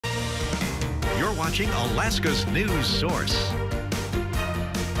You're watching Alaska's news source.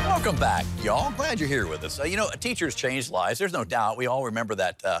 Welcome back, y'all. Glad you're here with us. You know, teachers change lives. There's no doubt. We all remember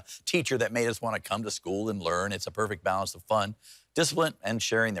that teacher that made us want to come to school and learn. It's a perfect balance of fun, discipline, and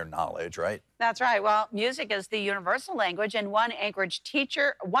sharing their knowledge, right? That's right. Well, music is the universal language, and one Anchorage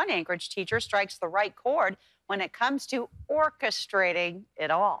teacher strikes the right chord when it comes to orchestrating it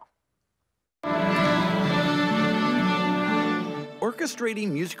all.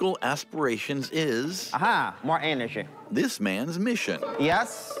 Orchestrating musical aspirations is more energy. this man's mission.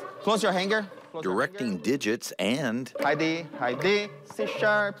 Yes, close your hanger. Directing digits and High D, C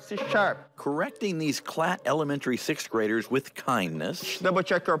sharp, C sharp. correcting these Clat Elementary 6th graders with kindness. Double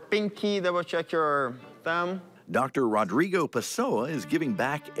check your pinky, double check your thumb. Dr. Rodrigo Pessoa is giving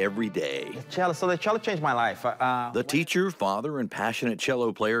back every day. The cello changed my life. The teacher, father, and passionate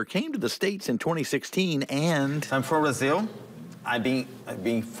cello player came to the States in 2016 and... I'm from Brazil. I've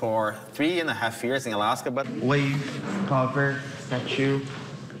been for 3.5 years in Alaska, but wave, cover, statue.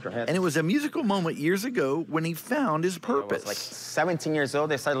 And it was a musical moment years ago when he found his purpose. I was like 17 years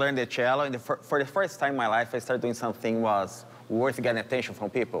old, I started learning the cello, and for the first time in my life, I started doing something was worth getting attention from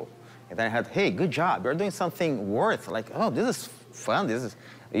people. And then I had, hey, good job, you're doing something worth, like, oh, this is fun,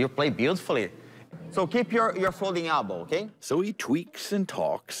 you play beautifully. So keep your folding elbow, okay? So he tweaks and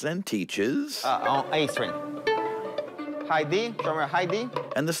talks and teaches. On A string. High D, drummer high D.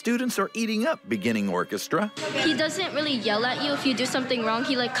 And the students are eating up beginning orchestra. He doesn't really yell at you if you do something wrong.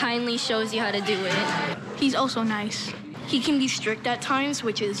 He kindly shows you how to do it. He's also nice. He can be strict at times,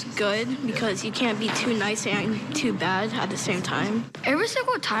 which is good because you can't be too nice and too bad at the same time. Every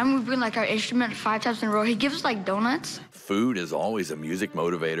single time we bring our instrument 5 times in a row, he gives us donuts. Food is always a music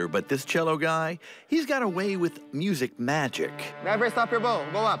motivator, but this cello guy, he's got a way with music magic. Never stop your bow,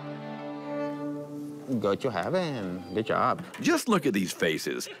 go up. Go to heaven, good job. Just look at these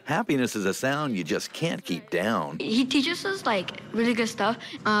faces. Happiness is a sound you just can't keep down. He teaches us really good stuff.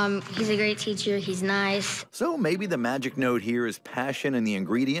 He's a great teacher. He's nice. So maybe the magic note here is passion and the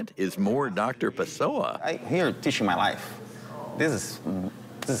ingredient is more Dr. Pessoa. I'm here teaching my life. This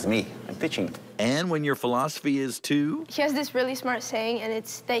is me, I'm teaching. And when your philosophy is to... He has this really smart saying, and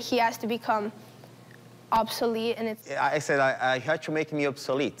it's that he has to become obsolete, and it's... I said I had to make me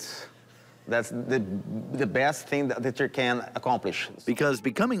obsolete. That's the best thing that the teacher can accomplish. Because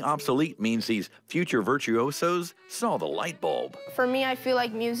becoming obsolete means these future virtuosos saw the light bulb. For me, I feel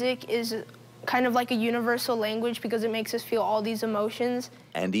like music is kind of like a universal language because it makes us feel all these emotions.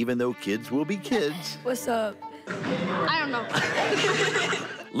 And even though kids will be kids... What's up? I don't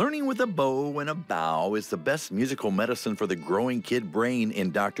know. Learning with a bow and a bow is the best musical medicine for the growing kid brain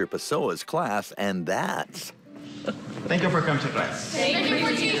in Dr. Pessoa's class, and that's... Thank you for coming to class. Thank you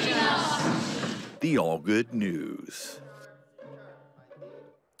for teaching us. The All Good News.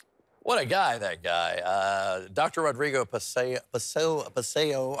 What a guy, that guy. Dr. Rodrigo Pessoa,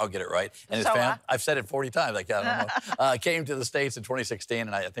 I'll get it right. And his family, I've said it 40 times, I don't know, came to the States in 2016,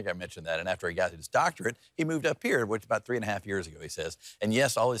 and I think I mentioned that. And after he got his doctorate, he moved up here, which about 3.5 years ago, he says. And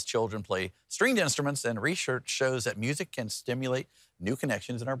yes, all his children play stringed instruments, and research shows that music can stimulate new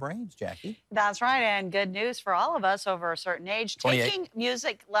connections in our brains, Jackie. That's right, and good news for all of us over a certain age. 28. Taking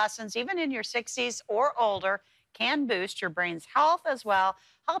music lessons, even in your 60s or older, can boost your brain's health as well,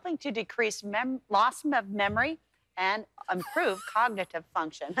 helping to decrease loss of memory and improve cognitive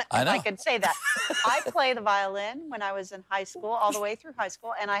function. I know. If I could say that. I play the violin when I was in high school, all the way through high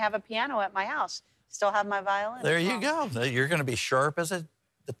school, and I have a piano at my house. Still have my violin. There you go. You're going to be sharp as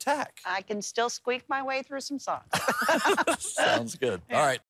the tack. I can still squeak my way through some songs. Sounds good. All right.